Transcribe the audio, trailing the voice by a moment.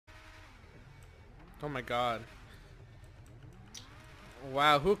Oh my god.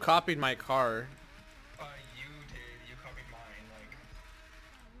 Wow, who copied my car? You did. You copied mine. Like,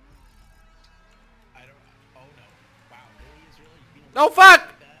 I don't. Oh no. Wow. Really is really being Oh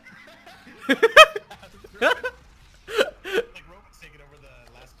fuck! like Roman's taking over the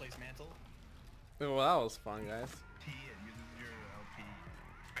last place mantle. Well, that was fun, guys. P and using your LP.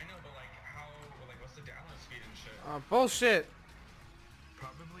 I know, but like how? Like, what's the download speed and shit? Bullshit.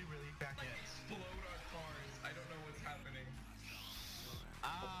 Probably really back like explode our cars. I don't know what's happening.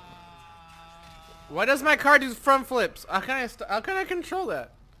 Why does my car do front flips? How can I control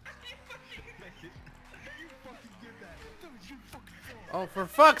that? Oh, for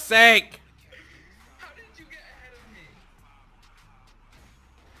fuck's sake! How did you get ahead of me?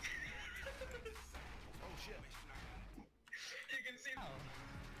 Oh shit. You can see how.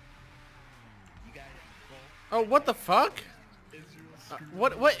 You got it. Oh, what the fuck?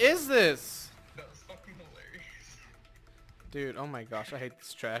 What is this? That was fucking hilarious. Dude, oh my gosh, I hate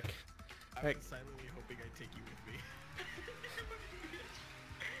this track. I was silently hoping I'd take you with me.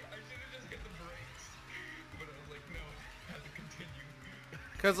 I should have just hit the brakes. But I was like, no, I have to continue.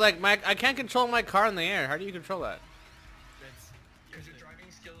 Cause like I can't control my car in the air. How do you control that? That's because your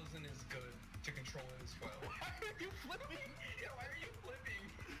driving skill isn't as good to control it as well. Why are you flipping? Yeah, why are you flipping?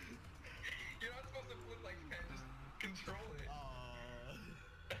 You're not supposed to flip like that. Just control it.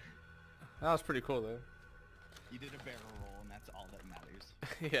 That was pretty cool though. You did a barrel roll, and that's all that matters.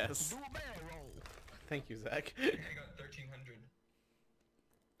 Yes. Do a barrel roll. Thank you, Zach. I got 1,300.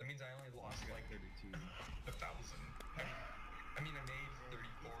 That means I only lost like 32. 1,000. I mean, I made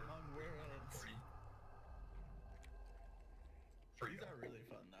 34. 40. For you. These are really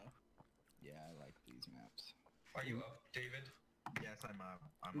fun, though. Yeah, I like these maps. Are you up, David? Yes, I'm up.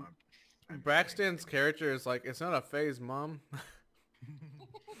 I'm up. Braxton's character is like, it's not a phase, mom.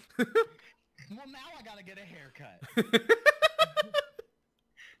 Well, now I gotta get a haircut.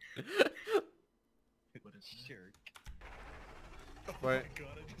 What a jerk. Oh Wait. my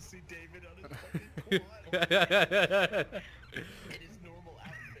god, I just see David on his fucking quad. In his normal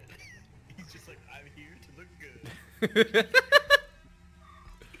outfit. He's just like, I'm here to look good.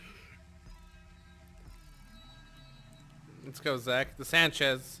 Let's go, Zach. The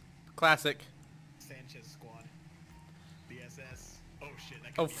Sanchez. Classic. Sanchez squad. BSS. Oh shit.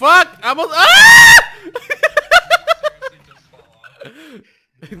 That Oh fuck! I almost. Ah! seriously just fall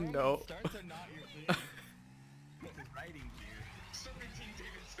off. No. Starts are not your thing. This is riding gear. Serpentine,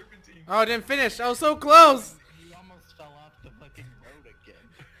 David, serpentine. Oh, I didn't finish. I was so close. You almost fell off the fucking road again.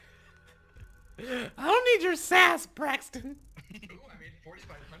 I don't need your sass, Braxton. Ooh, I made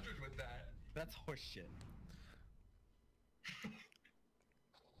 4,500 with that. That's horseshit.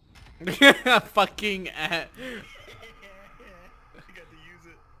 Fucking I got to use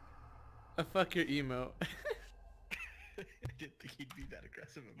it. fuck your emo. I didn't think he'd be that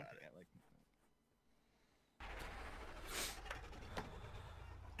aggressive about it. Like,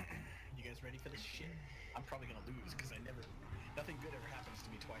 You guys ready for this shit? I'm probably gonna lose because nothing good ever happens to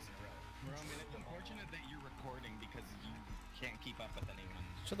me twice in a row. Roman, it's unfortunate that you're recording because you can't keep up with anyone.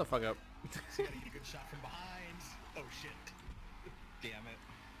 Shut the fuck up. So you gotta get a good shot from behind. Oh shit. Damn it.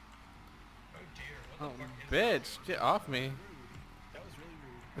 Oh dear, Oh, what the fuck is bitch, get off me. rude? That was really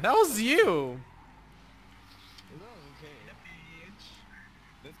rude. That was you. Okay. Bitch.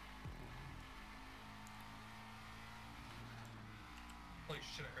 This Holy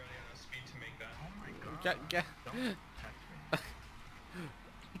shit, I barely had enough speed to make that. Oh my god. Don't touch me.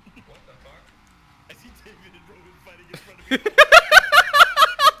 What the fuck? I see David and Roman fighting in front of me.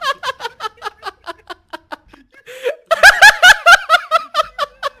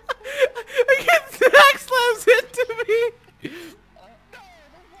 Zach slams into me. no, the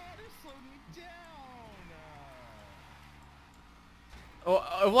water slowed me down. Oh,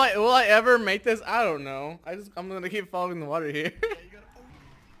 will I ever make this? I don't know. I'm gonna keep following the water here. Yeah, you gotta.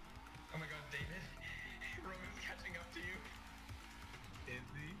 Oh my god, David. Roman's catching up to you. Is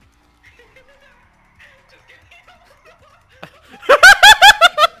he? Just kidding.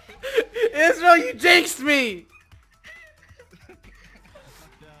 Israel, you jinxed me.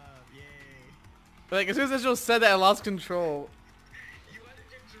 Yay. Like as soon as Israel said that, I lost control. You let it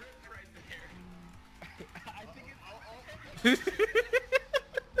get drift right there. I think it's.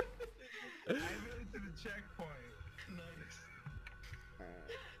 I made it to the checkpoint. Nice.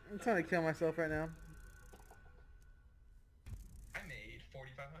 I'm trying to kill myself right now. I made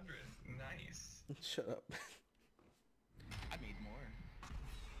 4,500. Nice. Shut up. I made more.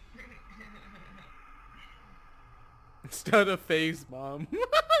 It's not a phase, mom. It's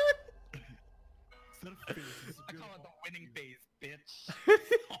not a face, it's a I call it the winning phase, bitch.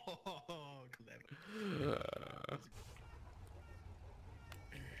 Oh, clever.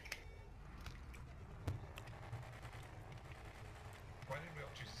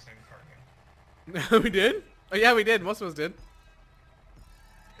 We did? Oh yeah, we did. Most of us did.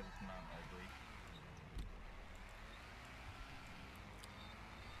 Because it's not ugly.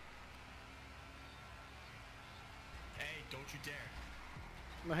 Hey, don't you dare.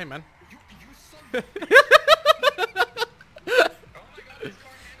 Oh, hey man. You son of a Oh my god, this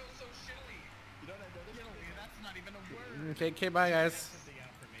car handles so shittily. You know what I noticed? That's not even a word. Okay, bye guys. Something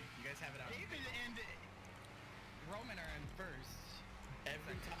out for me. You guys have it out. David and Roman are in first.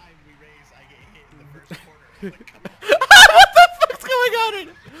 Every time we race, I get hit in the first corner. Like, come on. What the fuck's going on?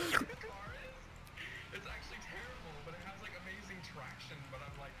 The car is. It's actually terrible, but it has like amazing traction. But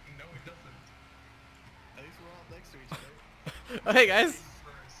I'm like, no, it doesn't. At least we're all next to each other. Oh hey guys.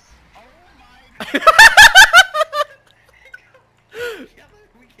 First. Oh my Yeah,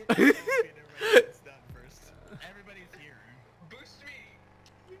 we can't get everybody done first. Everybody's here. Boost me.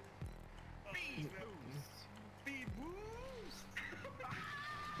 Speed boost. Speed boost.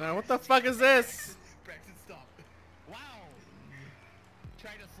 Now what the fuck is this? Braxton, stop. Wow.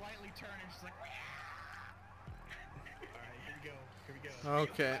 Try to slightly turn and she's like, Alright, here we go. Here we go.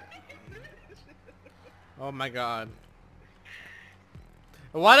 Okay. Oh my god.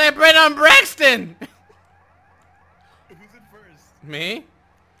 Why'd I bring on Braxton? Who's in first? Me?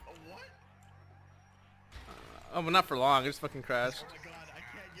 Oh, what? Oh, but not for long. I just fucking crashed. Oh my god, I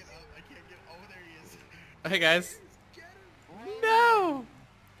can't get up. I can't get. Oh, there he is. Hey guys. Get him. No!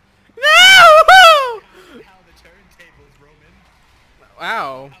 No! How the turntables, Roman.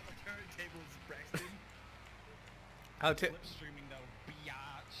 Wow. How the turntables, Braxton. How t- flip streaming though,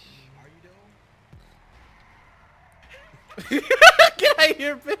 biatch. Are you though? Get out of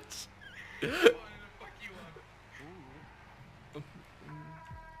here, bitch! I wanted to fuck you up.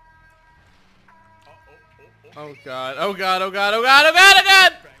 Oh god, oh god, oh god, oh god, oh god, oh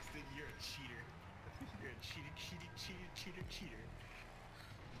god! Braxton, you're a cheater. You're a cheater.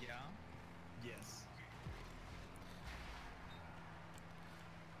 Yeah. Yes.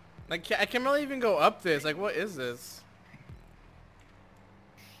 Like, I can't really even go up this. Like, what is this?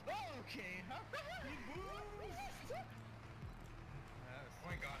 Okay. Oh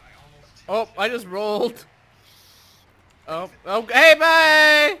my god, I almost. Oh, I just rolled. Oh, oh, hey,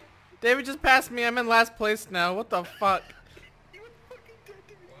 bye! David just passed me. I'm in last place now. What the fuck? You would fucking dead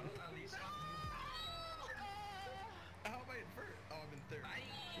to me. Well, at least How am I in first? Oh, I'm in third.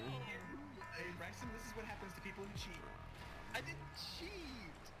 Hey, Braxton, this is what happens to people who cheat. I didn't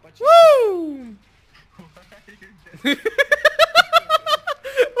cheat. But you Woo!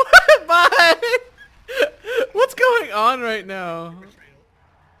 Bye! What's going on right now?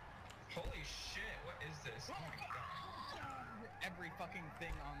 holy shit, what is this? Oh my god. Every fucking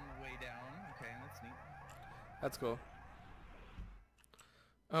thing on the way down. Okay, that's neat. That's cool.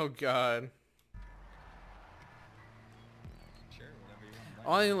 Oh god. Sure, whatever you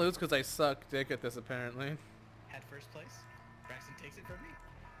want. I only lose because I suck dick at this apparently. had first place. Braxton takes it from me.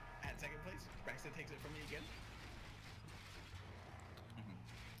 I had second place. Braxton takes it from me again.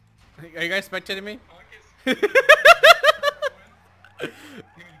 Are you guys spectating me? Oh, I guess. Let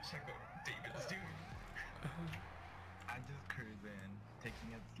me check what David's doing. I'm just cruising, taking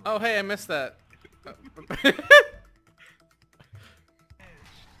it slow. Oh hey, I missed that. Watch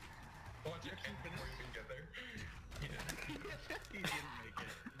your camera before you can get there. Yeah. He didn't make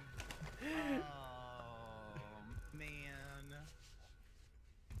it. Oh man.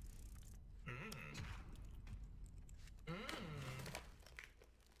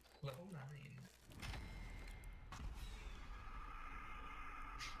 Level 9.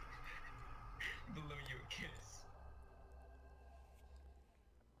 Below you a kiss.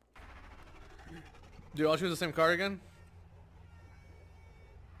 Do you all choose the same car again?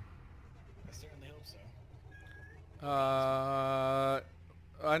 I certainly hope so.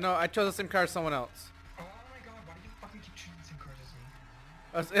 I know I chose the same car as someone else. Oh my god, why do you fucking keep choosing the same cars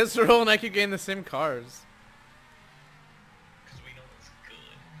as me? Israel and I keep getting the same cars. Because we know it's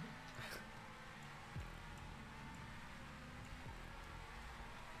good.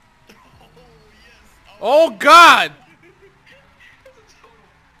 Oh yes. Oh god! That's a total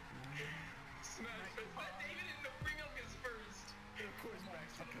smash. But David and no free milk is first. Of course,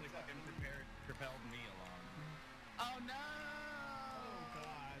 Braxton Somebody comes up. fucking propelled me along. Oh no!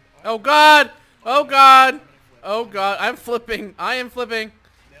 Oh god. Oh god! Oh god! Oh god! I'm flipping. I am flipping.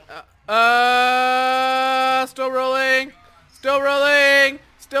 Still rolling. Still rolling.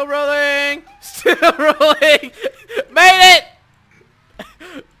 Still rolling. Still rolling. Made it!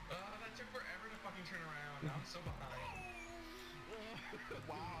 That took forever to fucking turn around. I'm so behind.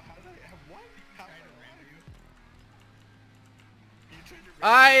 Wow. How did I? What? How did I ram you? You tried to ram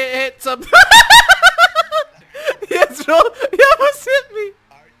I hit some. Yes, roll. You almost hit me.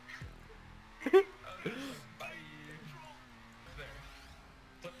 Alright.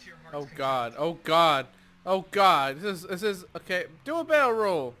 Oh god. Oh god. Oh god. This is okay. Do a barrel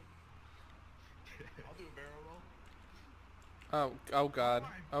roll. I'll do a barrel roll. Oh god.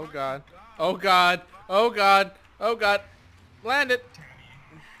 Oh god. Oh god. Oh god. Oh god. Land it.